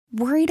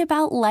Worried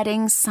about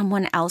letting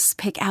someone else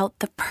pick out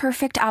the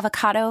perfect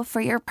avocado for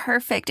your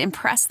perfect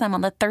impress them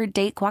on the third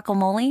date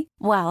guacamole?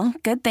 Well,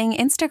 good thing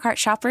Instacart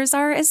shoppers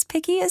are as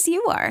picky as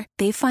you are.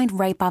 They find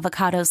ripe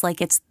avocados like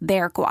it's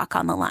their guac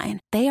on the line.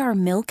 They are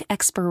milk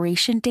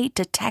expiration date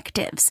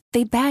detectives.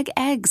 They bag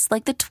eggs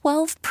like the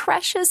 12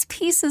 precious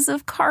pieces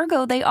of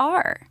cargo they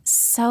are.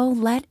 So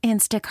let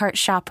Instacart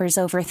shoppers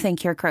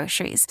overthink your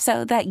groceries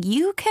so that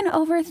you can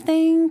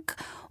overthink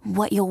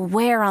what you'll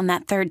wear on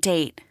that third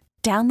date.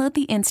 Download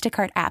the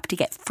Instacart app to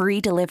get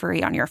free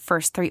delivery on your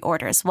first 3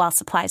 orders while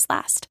supplies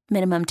last.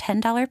 Minimum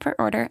 $10 per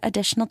order.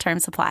 Additional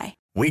terms apply.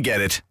 We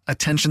get it.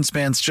 Attention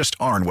spans just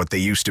aren't what they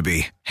used to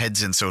be.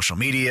 Heads in social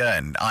media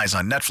and eyes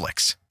on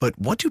Netflix. But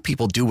what do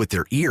people do with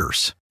their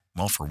ears?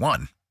 Well, for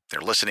one, they're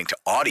listening to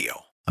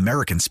audio.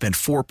 Americans spend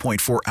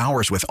 4.4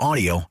 hours with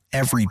audio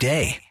every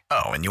day.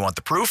 Oh, and you want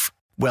the proof?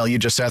 Well, you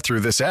just sat through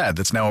this ad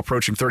that's now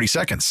approaching 30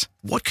 seconds.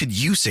 What could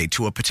you say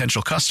to a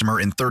potential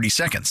customer in 30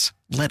 seconds?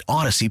 Let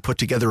Odyssey put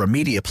together a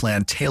media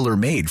plan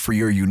tailor-made for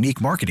your unique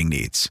marketing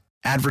needs.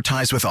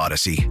 Advertise with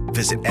Odyssey.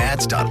 Visit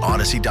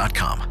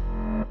ads.odyssey.com.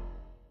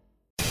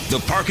 The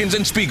Parkins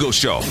and Spiegel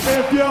Show.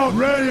 If y'all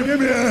ready, give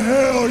me a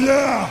hell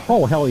yeah.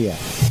 Oh, hell yeah.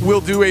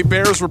 We'll do a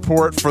Bears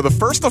report for the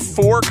first of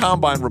 4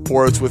 combine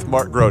reports with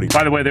Mark Grody.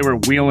 By the way, they were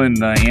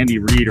wheeling Andy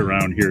Reid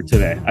around here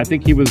today. I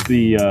think he was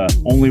the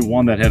only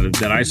one that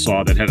I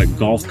saw that had a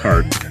golf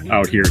cart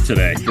out here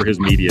today for his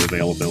media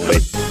availability.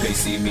 They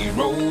see me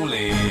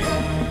rolling,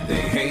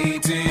 they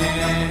hating,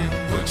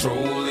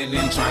 patrolling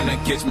and trying to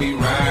catch me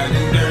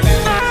riding dirty.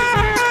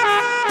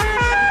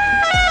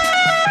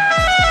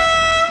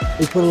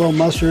 They put a little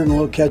mustard and a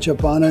little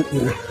ketchup on it.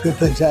 Good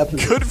things happen.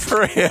 Good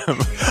for him.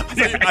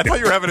 I thought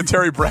you were having a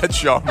Terry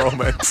Bradshaw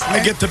moment. Let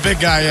me get the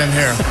big guy in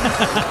here.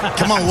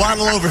 Come on,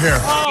 waddle over here.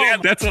 Oh, yeah,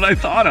 that's what I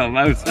thought of.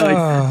 I was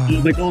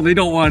like, oh, they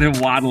don't want him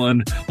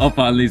waddling up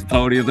on these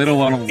podiums. They don't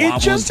want him wobbling. He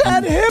just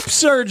had hip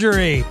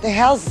surgery. The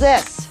hell's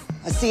this?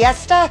 A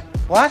siesta?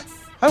 What?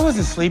 I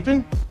wasn't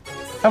sleeping.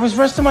 I was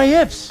resting my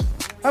hips.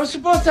 I was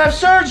supposed to have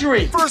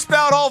surgery. First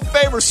ballot Hall of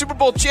Famer, Super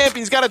Bowl champion.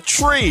 He's got a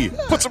tree.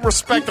 Put some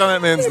respect on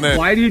that man's name.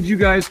 Why did you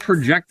guys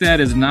project that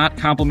as not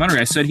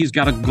complimentary? I said he's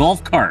got a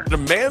golf cart. The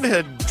man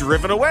had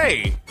driven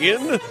away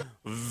in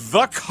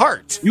the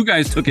cart. You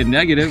guys took it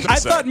negative. I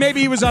thought maybe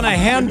he was on a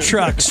hand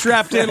truck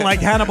strapped in like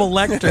Hannibal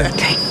Lecter.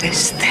 Take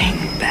this thing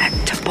back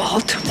to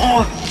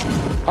Baltimore.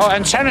 Oh,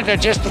 and Senator,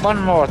 just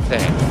one more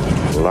thing.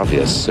 Love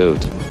your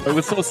suit. It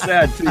was so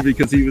sad, too,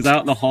 because he was out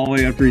in the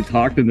hallway after he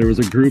talked, and there was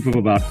a group of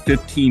about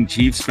 15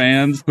 Chiefs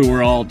fans who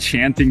were all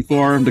chanting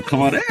for him to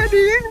come on,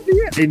 Andy.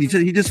 And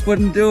he just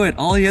wouldn't do it.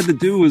 All he had to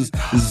do was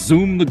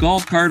zoom the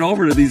golf cart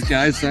over to these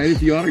guys, sign a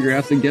few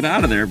autographs, and get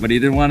out of there. But he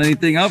didn't want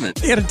anything of it.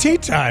 He had a tea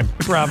time,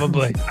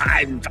 probably.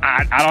 I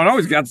don't know.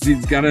 He's got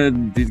a.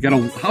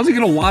 How's he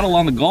gonna waddle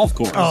on the golf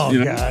course? Oh, you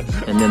know? God.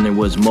 And then there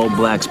was Mo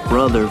Black's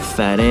brother,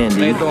 Fat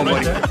Andy.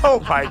 Oh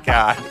my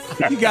God.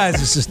 You guys,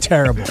 this is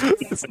terrible.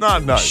 It's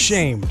not nice.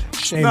 Shamed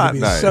to be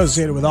nice.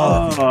 associated with all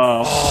of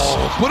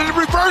you. Put it in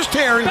reverse,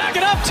 Terry. Back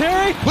it up,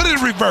 Terry. Put it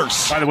in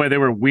reverse. By the way, they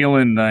were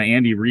wheeling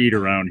Andy Reid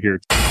around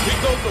here.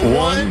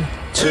 1,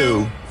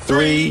 2,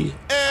 3,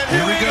 and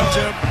here we go,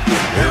 Tim.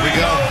 Here we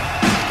go.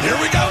 Here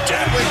we go,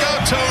 Tim. Here we go,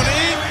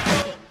 Tony.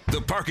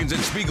 The Parkins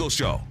and Spiegel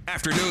Show.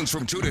 Afternoons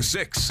from 2 to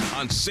 6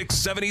 on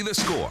 670 The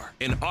Score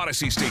in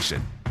Odyssey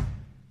Station.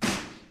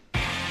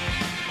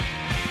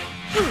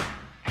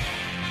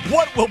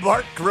 What will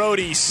Mark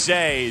Grody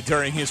say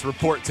during his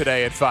report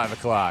today at 5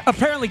 o'clock?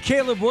 Apparently,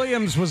 Caleb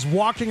Williams was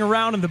walking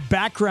around in the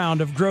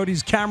background of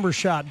Grody's camera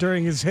shot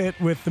during his hit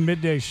with the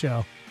Midday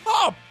Show.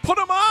 Oh, put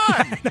him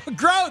on!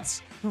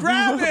 Groats,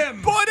 grab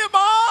him! Put him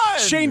on!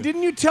 Shane,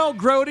 didn't you tell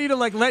Grody to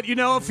let you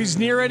know if he's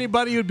near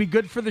anybody who'd be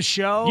good for the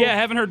show? Yeah, I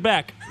haven't heard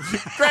back.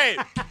 Great.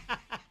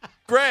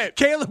 Great.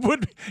 Caleb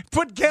would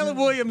put Caleb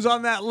Williams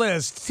on that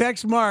list.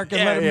 Text Mark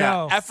and let him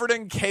know.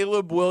 Efforting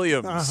Caleb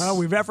Williams.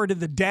 We've efforted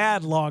the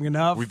dad long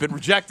enough. We've been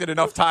rejected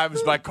enough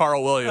times by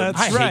Carl Williams.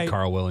 That's I right. hate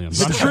Carl Williams.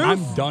 The truth?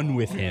 I'm done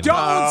with him.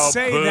 Don't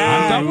say boo.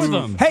 that. I'm done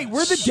with him. Hey,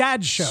 we're the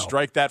dad show.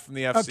 Strike that from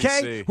the FCC.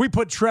 Okay? We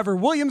put Trevor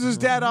Williams'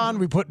 dad on.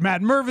 We put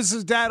Matt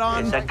Mervis' dad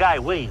on. It's that guy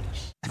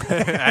Williams.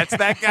 That's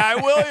that guy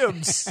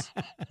Williams.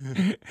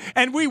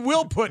 And we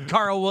will put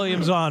Carl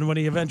Williams on when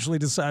he eventually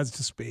decides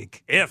to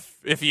speak. If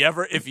he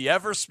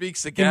ever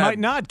speaks again. He might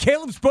not.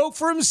 Caleb spoke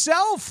for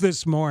himself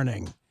this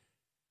morning.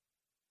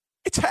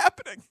 It's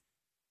happening.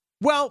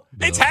 Well,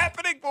 it's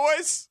happening,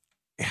 boys.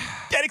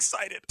 Get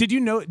excited. Did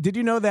you know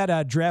that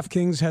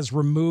DraftKings has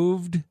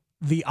removed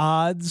the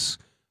odds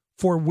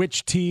for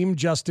which team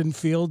Justin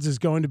Fields is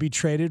going to be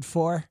traded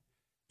for?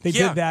 They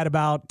did that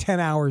about 10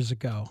 hours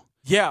ago.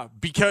 Yeah,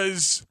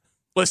 because,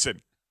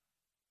 listen,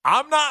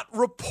 I'm not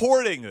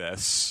reporting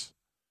this,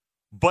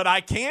 but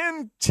I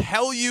can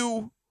tell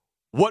you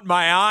what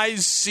my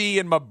eyes see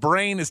and my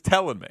brain is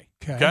telling me.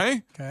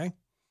 Okay?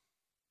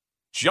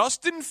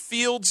 Justin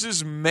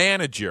Fields'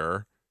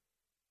 manager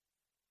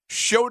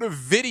showed a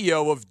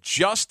video of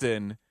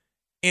Justin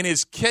in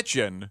his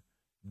kitchen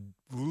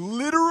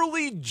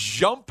literally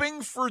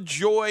jumping for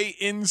joy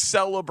in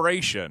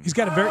celebration. He's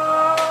got a very...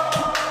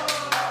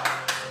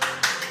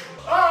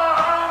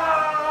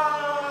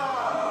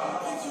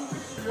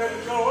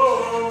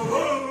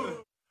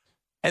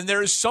 And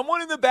there is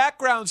someone in the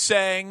background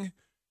saying,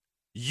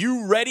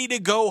 "You ready to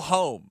go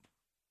home?"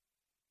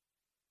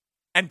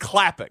 and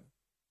clapping.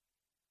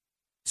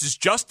 This is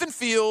Justin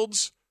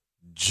Fields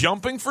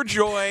jumping for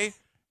joy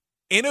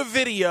in a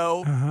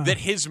video that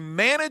his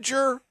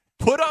manager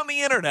put on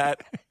the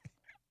internet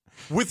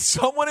with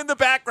someone in the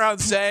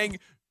background saying,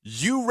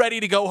 "You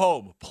ready to go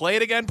home?" Play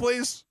it again,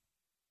 please.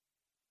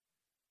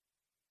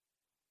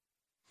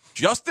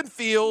 Justin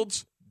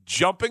Fields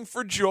jumping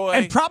for joy.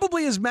 And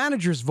probably his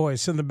manager's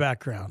voice in the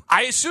background.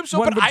 I assume so,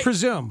 One but would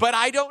presume. But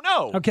I don't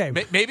know. Okay.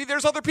 Maybe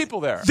there's other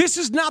people there. This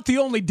is not the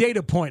only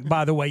data point,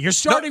 by the way. You're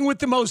starting with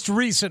the most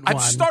recent one.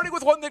 I'm starting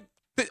with one that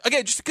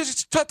again, just because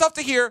it's tough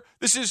to hear,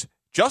 this is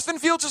Justin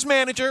Fields'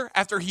 manager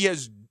after he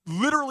is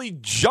literally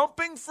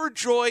jumping for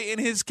joy in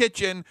his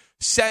kitchen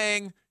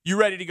saying, "You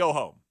ready to go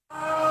home?"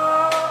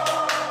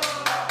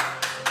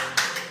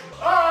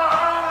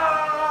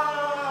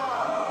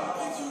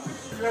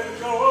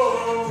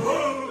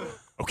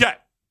 Okay.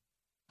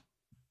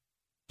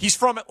 He's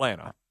from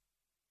Atlanta.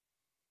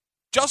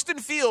 Justin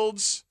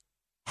Fields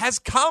has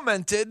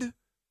commented,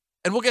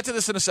 and we'll get to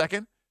this in a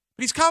second,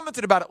 but he's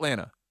commented about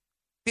Atlanta.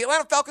 The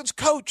Atlanta Falcons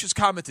coach has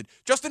commented.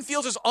 Justin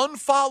Fields has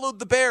unfollowed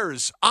the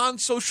Bears on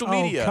social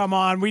media. Oh, come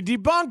on. We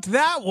debunked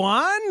that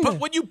one. But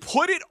when you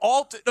put it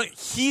all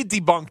he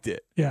debunked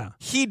it. Yeah.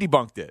 He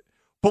debunked it.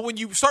 But when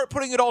you start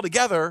putting it all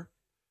together,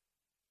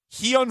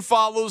 he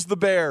unfollows the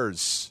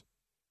Bears.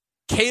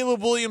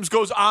 Caleb Williams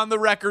goes on the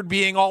record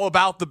being all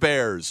about the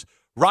Bears.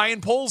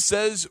 Ryan Poles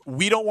says,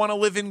 "We don't want to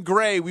live in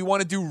gray. We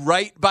want to do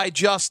right by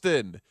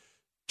Justin."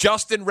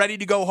 Justin ready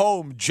to go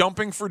home,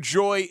 jumping for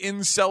joy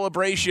in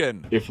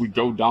celebration. If we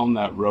go down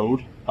that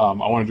road, I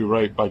want to do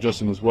right by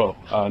Justin as well.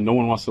 No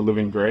one wants to live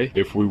in gray.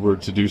 If we were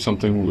to do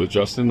something with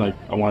Justin,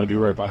 I want to do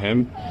right by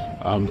him.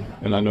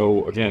 And I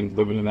know, again,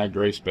 living in that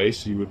gray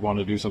space, you would want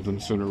to do something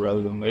sooner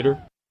rather than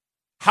later.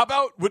 How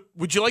about,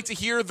 would you like to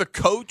hear the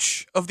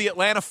coach of the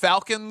Atlanta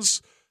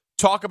Falcons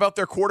talk about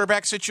their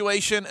quarterback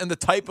situation and the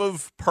type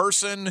of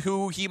person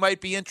who he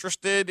might be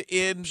interested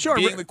in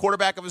being the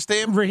quarterback of his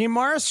team? Raheem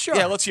Morris? Sure.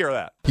 Yeah, let's hear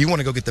that. You want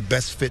to go get the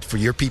best fit for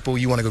your people.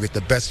 You want to go get the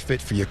best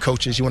fit for your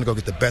coaches. You want to go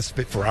get the best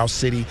fit for our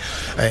city.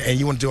 And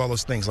you want to do all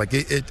those things. Like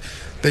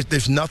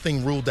there's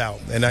nothing ruled out.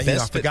 And I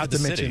forgot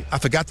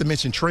to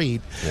mention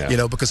trade,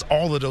 because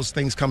all of those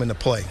things come into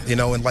play,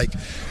 and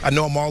I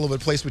know I'm all over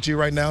the place with you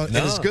right now. And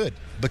it's good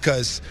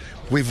because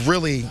we've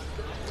really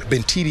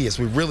been tedious.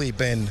 We've really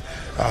been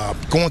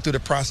going through the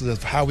process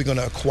of how we're going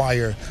to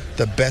acquire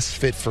the best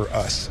fit for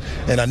us.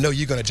 And I know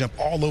you're going to jump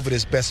all over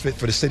this best fit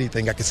for the city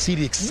thing. I can see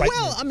the excitement.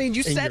 Well, I mean,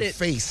 you said it.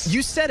 Face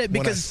you said it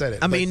because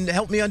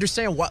help me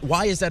understand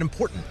why is that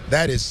important?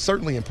 That is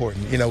certainly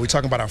important. We're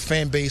talking about our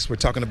fan base. We're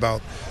talking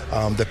about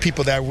the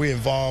people that we're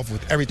involved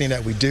with, everything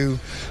that we do.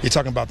 You're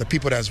talking about the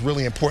people that's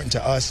really important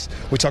to us.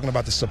 We're talking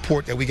about the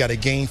support that we got to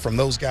gain from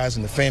those guys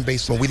in the fan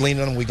base when we lean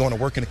on them. We go to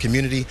work in the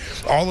community.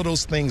 All of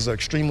those things are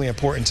extremely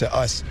important to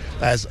us,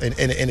 and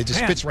it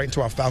just fits right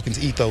into our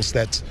Falcons ethos.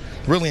 That's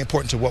really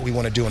important to what we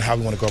want to do and how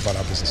we want to go about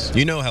our business.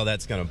 You know how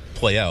that's going to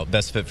play out.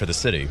 Best fit for the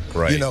city,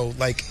 right?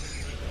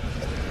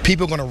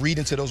 People are going to read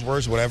into those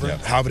words, whatever,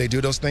 however they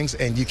do those things,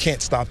 and you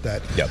can't stop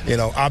that.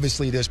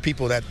 Obviously, there's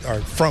people that are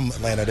from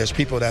Atlanta. There's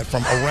people that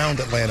from around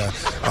Atlanta.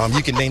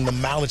 You can name the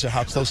mileage of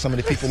how close some of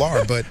the people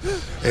are, but,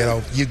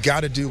 you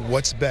got to do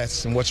what's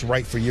best and what's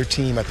right for your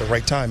team at the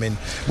right time. And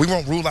we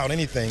won't rule out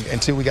anything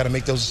until we got to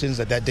make those decisions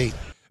at that date.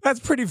 That's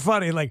pretty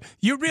funny.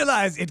 You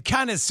realize it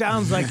kind of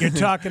sounds like you're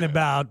talking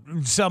about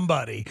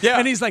somebody. Yeah.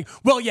 And he's like,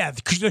 well, yeah,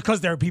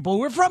 because there are people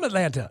who are from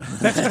Atlanta.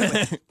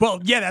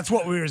 That's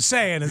what we were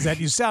saying, is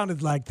that you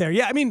sounded like there.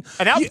 Yeah, I mean.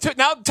 And now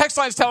the text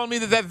line is telling me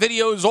that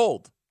video is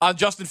old on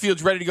Justin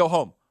Fields ready to go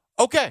home.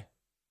 Okay.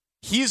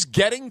 He's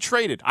getting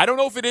traded. I don't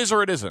know if it is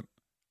or it isn't.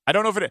 I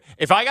don't know if it is.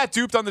 If I got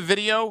duped on the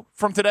video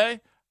from today,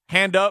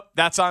 hand up,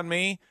 that's on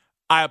me.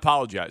 I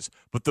apologize.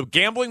 But the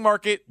gambling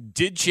market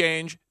did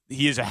change.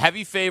 He is a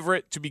heavy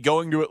favorite to be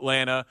going to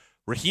Atlanta.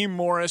 Raheem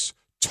Morris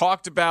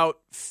talked about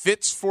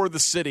fits for the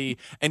city,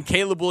 and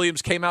Caleb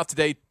Williams came out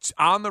today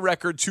on the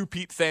record to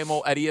Pete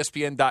Thamel at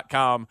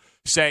ESPN.com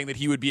saying that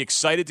he would be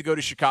excited to go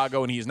to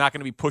Chicago and he is not going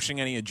to be pushing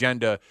any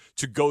agenda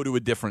to go to a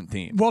different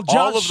team. Well,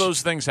 all of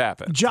those things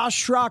happen.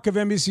 Josh Schrock of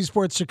NBC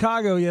Sports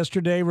Chicago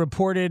yesterday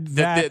reported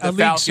that the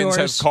Falcons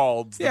have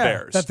called the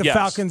Bears. That the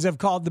Falcons have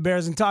called the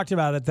Bears and talked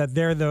about it, that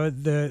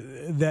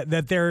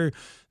they're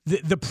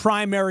the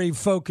primary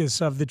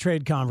focus of the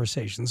trade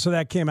conversation. So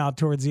that came out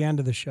towards the end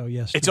of the show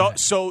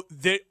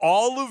yesterday.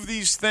 All of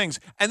these things.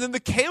 And then the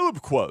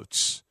Caleb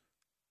quotes.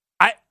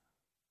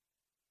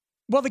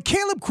 The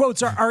Caleb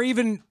quotes are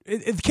even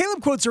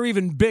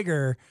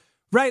bigger,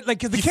 right?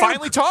 He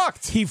finally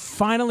talked. He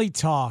finally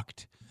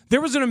talked.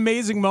 There was an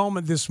amazing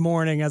moment this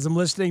morning as I'm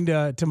listening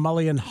to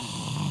Mully and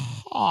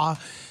Haw.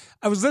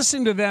 I was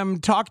listening to them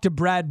talk to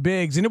Brad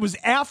Biggs, and it was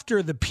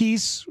after the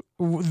piece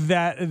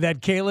that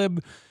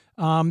Caleb,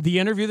 the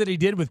interview that he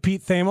did with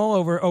Pete Thamel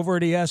over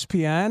at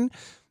ESPN.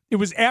 It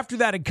was after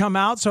that had come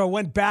out, so I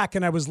went back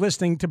and I was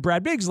listening to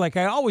Brad Biggs like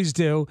I always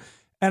do,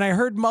 and I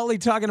heard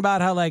Mully talking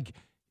about how, like,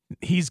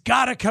 he's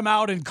got to come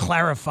out and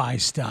clarify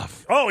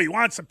stuff. Oh, he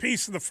wants a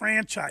piece of the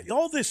franchise.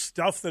 All this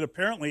stuff that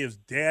apparently his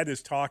dad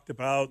has talked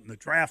about in the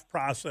draft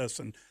process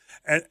and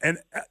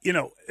you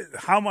know,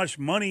 how much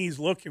money he's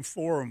looking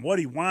for and what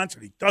he wants,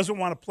 and he doesn't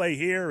want to play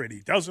here and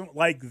he doesn't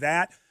like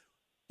that.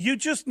 You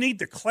just need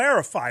to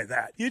clarify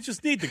that. You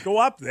just need to go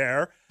up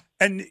there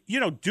and, you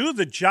know, do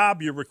the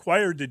job you're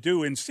required to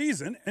do in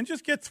season and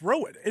just get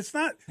through it. It's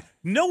not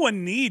 – no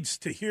one needs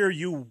to hear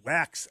you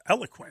wax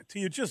eloquent.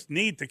 You just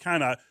need to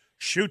kind of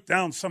shoot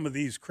down some of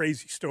these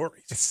crazy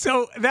stories.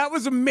 So that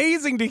was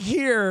amazing to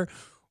hear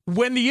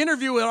when the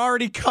interview had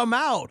already come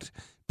out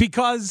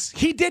because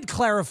he did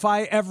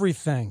clarify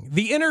everything.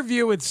 The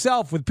interview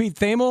itself with Pete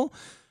Thamel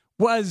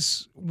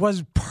was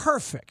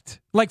perfect.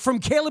 Like, from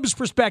Caleb's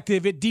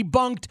perspective, it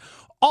debunked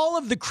all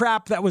of the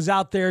crap that was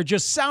out there.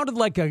 Just sounded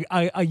like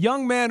a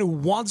young man who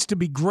wants to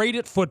be great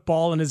at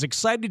football and is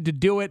excited to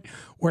do it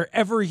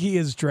wherever he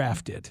is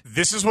drafted.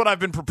 This is what I've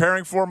been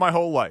preparing for my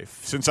whole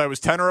life. Since I was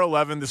 10 or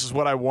 11, this is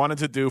what I wanted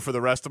to do for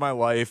the rest of my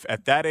life.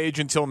 At that age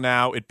until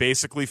now, it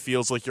basically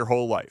feels like your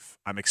whole life.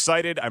 I'm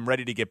excited. I'm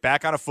ready to get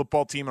back on a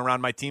football team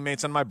around my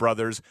teammates and my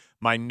brothers,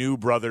 my new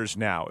brothers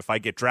now. If I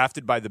get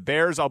drafted by the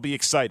Bears, I'll be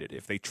excited.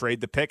 If they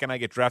trade the pick and I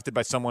get drafted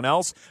by someone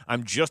else,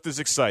 I'm just as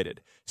excited.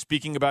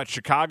 Speaking about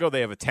Chicago,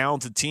 they have a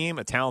talented team,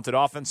 a talented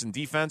offense and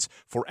defense.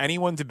 For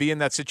anyone to be in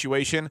that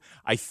situation,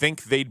 I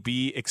think they'd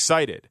be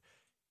excited.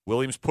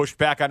 Williams pushed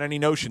back on any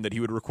notion that he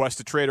would request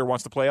a trade or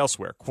wants to play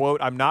elsewhere.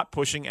 Quote, I'm not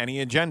pushing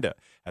any agenda.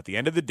 At the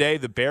end of the day,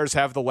 the Bears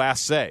have the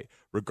last say.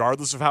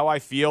 Regardless of how I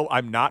feel,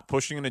 I'm not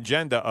pushing an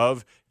agenda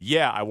of,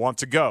 yeah, I want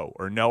to go,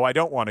 or no, I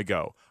don't want to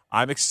go.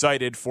 I'm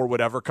excited for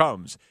whatever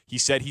comes. He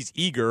said he's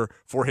eager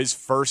for his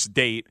first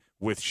date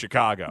with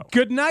Chicago.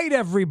 Good night,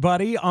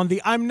 everybody, on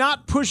the I'm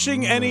not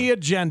pushing any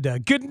agenda.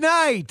 Good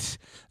night.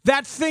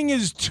 That thing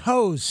is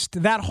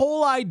toast. That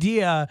whole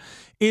idea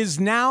is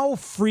now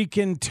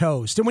freaking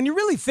toast. And when you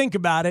really think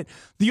about it,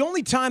 the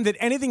only time that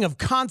anything of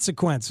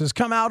consequence has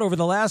come out over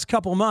the last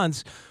couple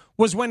months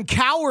was when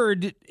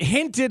Coward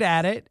hinted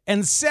at it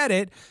and said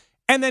it,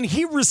 and then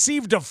he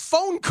received a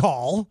phone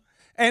call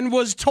and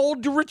was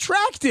told to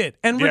retract it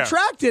and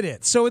retracted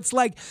it. So it's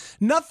like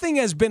nothing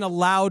has been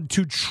allowed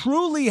to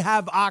truly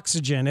have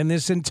oxygen in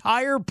this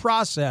entire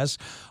process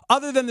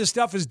other than the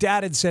stuff his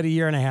dad had said a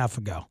year and a half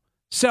ago.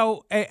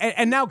 So,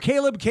 and now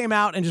Caleb came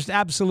out and just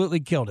absolutely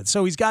killed it.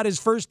 So he's got his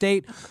first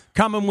date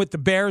coming with the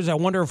Bears. I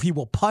wonder if he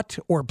will putt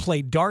or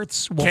play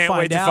darts. We'll Can't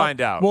wait to find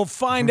out. We'll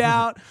find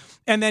out.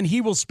 And then he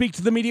will speak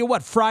to the media.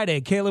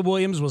 Friday? Caleb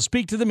Williams will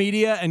speak to the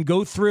media and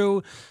go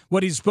through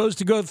what he's supposed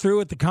to go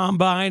through at the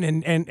combine,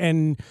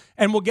 and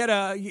we'll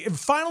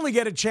finally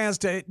get a chance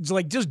to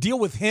like just deal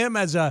with him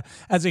as a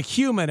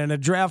human and a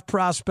draft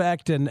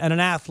prospect and an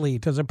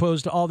athlete, as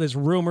opposed to all this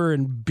rumor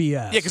and BS.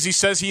 Yeah, because he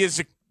says he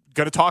is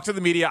going to talk to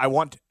the media. I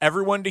want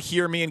everyone to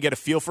hear me and get a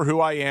feel for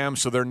who I am,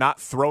 so they're not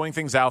throwing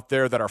things out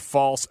there that are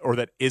false or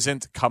that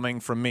isn't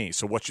coming from me.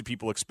 So what should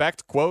people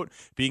expect? Quote,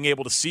 being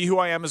able to see who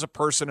I am as a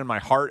person and my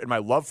heart and my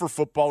love for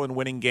football and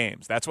winning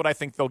games. That's what I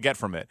think they'll get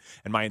from it.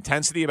 And my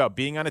intensity about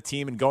being on a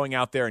team and going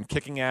out there and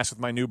kicking ass with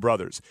my new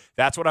brothers.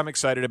 That's what I'm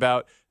excited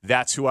about.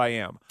 That's who I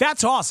am.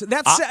 That's awesome.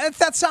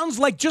 That sounds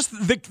like just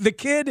the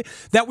kid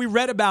that we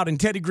read about in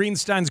Teddy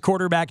Greenstein's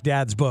Quarterback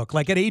Dad's book,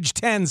 like at age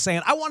 10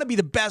 saying, I want to be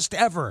the best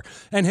ever,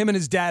 and him and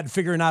his dad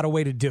figuring out a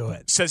way to do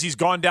it. Says he's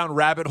gone down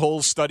rabbit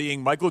holes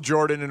studying Michael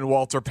Jordan and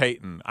Walter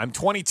Payton. I'm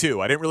 22.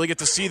 I didn't really get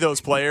to see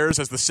those players.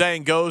 As the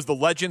saying goes, the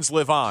legends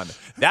live on.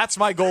 That's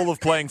my goal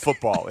of playing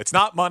football. It's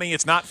not money.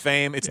 It's not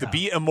fame. It's to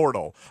be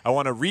immortal. I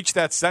want to reach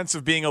that sense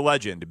of being a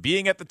legend,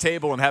 being at the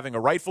table and having a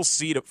rightful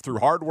seat through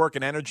hard work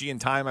and energy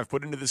and time I've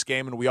put into this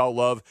game and we all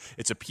love.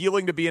 It's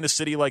appealing to be in a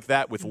city like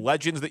that with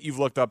legends that you've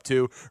looked up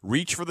to.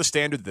 Reach for the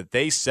standard that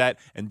they set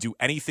and do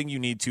anything you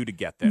need to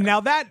get there.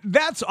 Now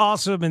that's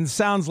awesome and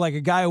sounds like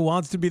a guy who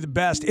wants to be the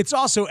best. It's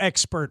also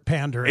expert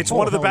pandering. It's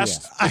one of the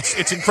best. Yeah.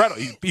 It's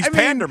incredible. He's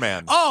pander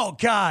man. Oh,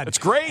 God. It's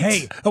great.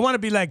 Hey, I want to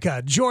be like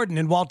Jordan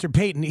and Walter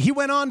Payton. He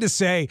went on to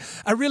say,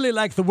 I really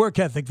like the work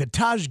ethic that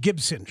Taj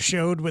Gibson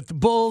showed with the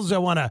Bulls. I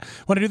want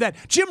to do that.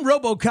 Jim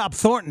RoboCop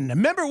Thornton.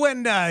 Remember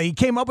when he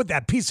came up with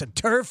that piece of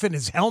turf in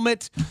his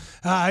helmet?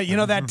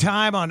 That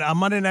time on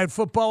Monday Night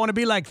Football. I want to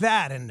be like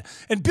that.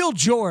 And Bill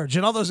George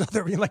and all those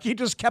other, like he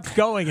just kept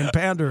going and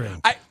pandering.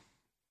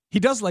 He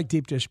does like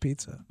deep dish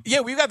pizza.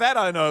 Yeah, we got that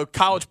on a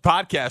college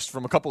podcast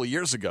from a couple of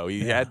years ago.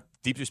 He had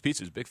deep dish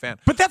pizza. He's a big fan.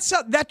 But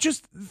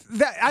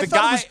I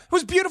thought it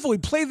was beautiful. He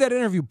played that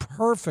interview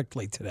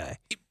perfectly today.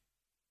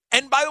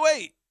 And by the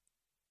way,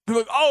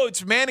 like,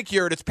 it's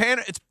manicured. It's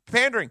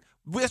pandering.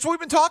 That's what we've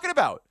been talking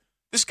about.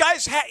 This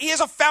guy's he has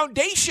a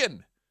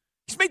foundation.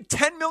 He's made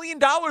 $10 million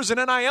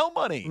in NIL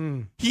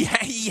money. He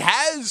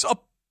has a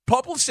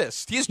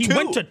publicist. He has two. He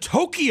went to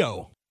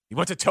Tokyo. He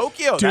went to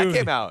Tokyo. Dude, that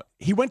came out.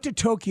 He went to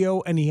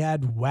Tokyo and he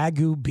had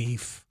Wagyu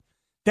beef.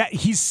 That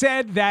he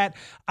said that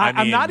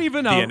I'm not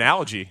even the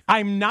analogy.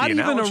 I'm not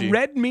even a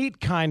red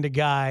meat kind of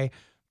guy,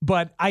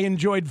 but I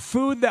enjoyed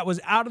food that was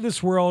out of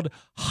this world,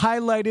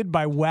 highlighted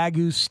by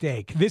Wagyu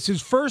steak. This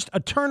is first a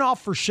turnoff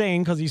for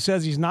Shane because he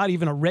says he's not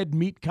even a red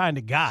meat kind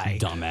of guy.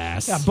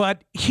 Dumbass. Yeah,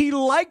 but he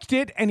liked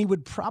it, and he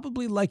would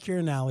probably like your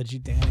analogy,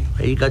 Danny.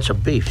 Hey, you got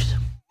some beefs.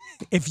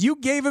 If you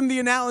gave him the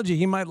analogy,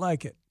 he might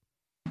like it.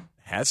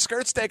 Has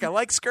skirt steak. I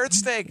like skirt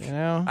steak. You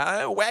know?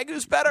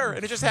 Wagyu's better,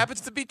 and it just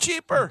happens to be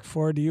cheaper. Look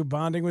forward to you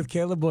bonding with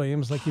Caleb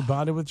Williams like you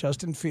bonded with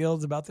Justin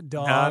Fields about the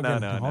dog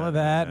all of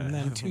that. And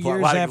then 2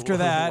 years after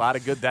that. A lot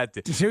of good that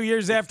did. 2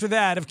 years after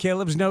that, if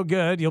Caleb's no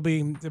good, you'll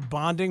be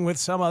bonding with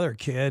some other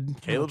kid.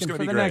 Caleb's going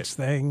to be the great. Next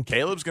thing.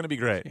 Caleb's going to be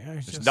great. Yeah,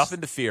 There's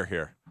nothing to fear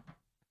here.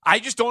 I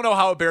just don't know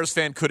how a Bears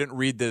fan couldn't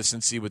read this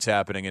and see what's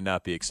happening and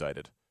not be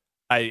excited.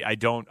 I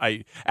don't.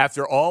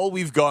 After all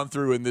we've gone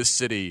through in this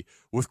city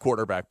with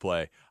quarterback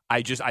play,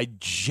 I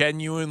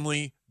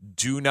genuinely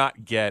do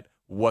not get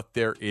what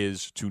there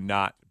is to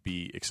not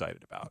be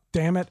excited about.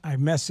 Damn it, I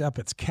mess up.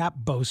 It's Cap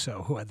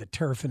Boso who had the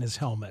turf in his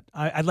helmet.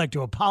 I'd like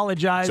to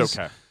apologize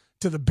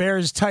to the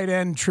Bears tight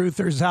end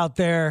truthers out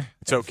there.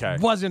 It's okay.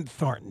 It wasn't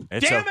Thornton.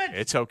 Damn it!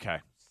 It's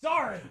okay.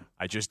 Sorry.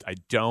 I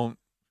don't.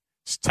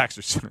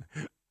 Texas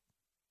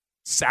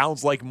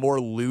sounds like more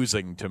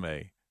losing to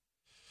me.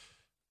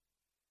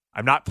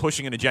 I'm not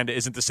pushing an agenda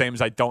isn't the same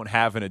as I don't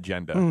have an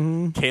agenda.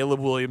 Mm-hmm. Caleb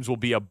Williams will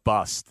be a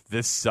bust.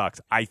 This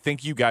sucks. I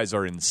think you guys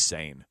are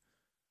insane.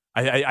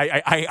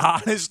 I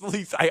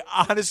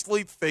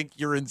honestly think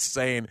you're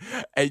insane,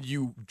 and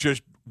you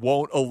just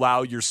won't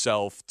allow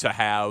yourself to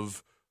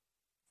have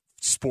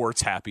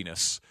sports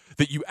happiness.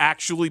 That you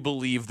actually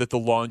believe that the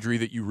laundry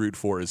that you root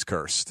for is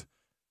cursed.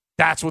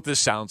 That's what this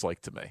sounds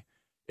like to me.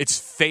 It's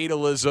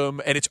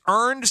fatalism, and it's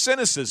earned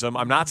cynicism.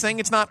 I'm not saying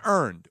it's not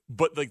earned,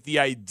 but like the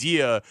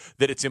idea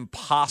that it's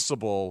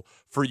impossible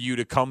for you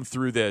to come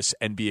through this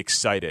and be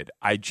excited.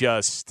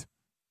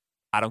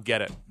 I don't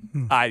get it.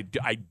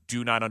 I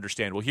do not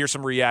understand. We'll hear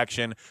some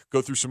reaction,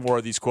 go through some more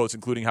of these quotes,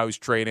 including how he's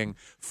training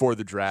for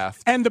the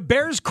draft. And the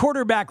Bears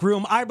quarterback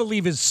room, I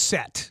believe, is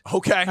set.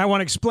 Okay. I want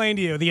to explain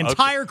to you. The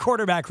entire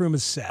quarterback room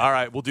is set. All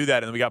right, we'll do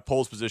that. And then we got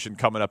Pole's position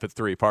coming up at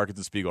 3. Parkins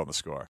and Spiegel on the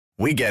Score.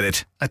 We get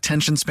it.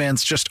 Attention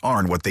spans just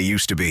aren't what they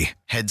used to be.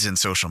 Heads in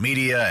social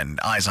media and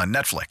eyes on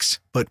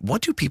Netflix. But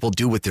what do people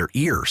do with their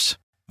ears?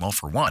 Well,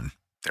 for one,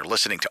 they're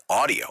listening to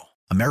audio.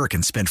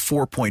 Americans spend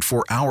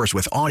 4.4 hours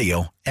with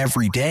audio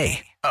every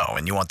day. Oh,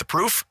 and you want the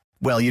proof?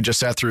 Well, you just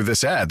sat through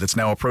this ad that's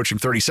now approaching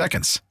 30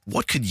 seconds.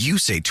 What could you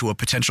say to a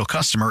potential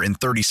customer in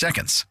 30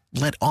 seconds?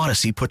 Let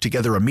Odyssey put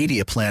together a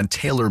media plan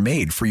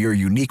tailor-made for your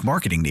unique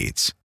marketing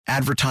needs.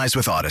 Advertise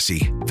with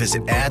Odyssey.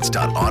 Visit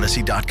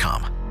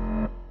ads.odyssey.com.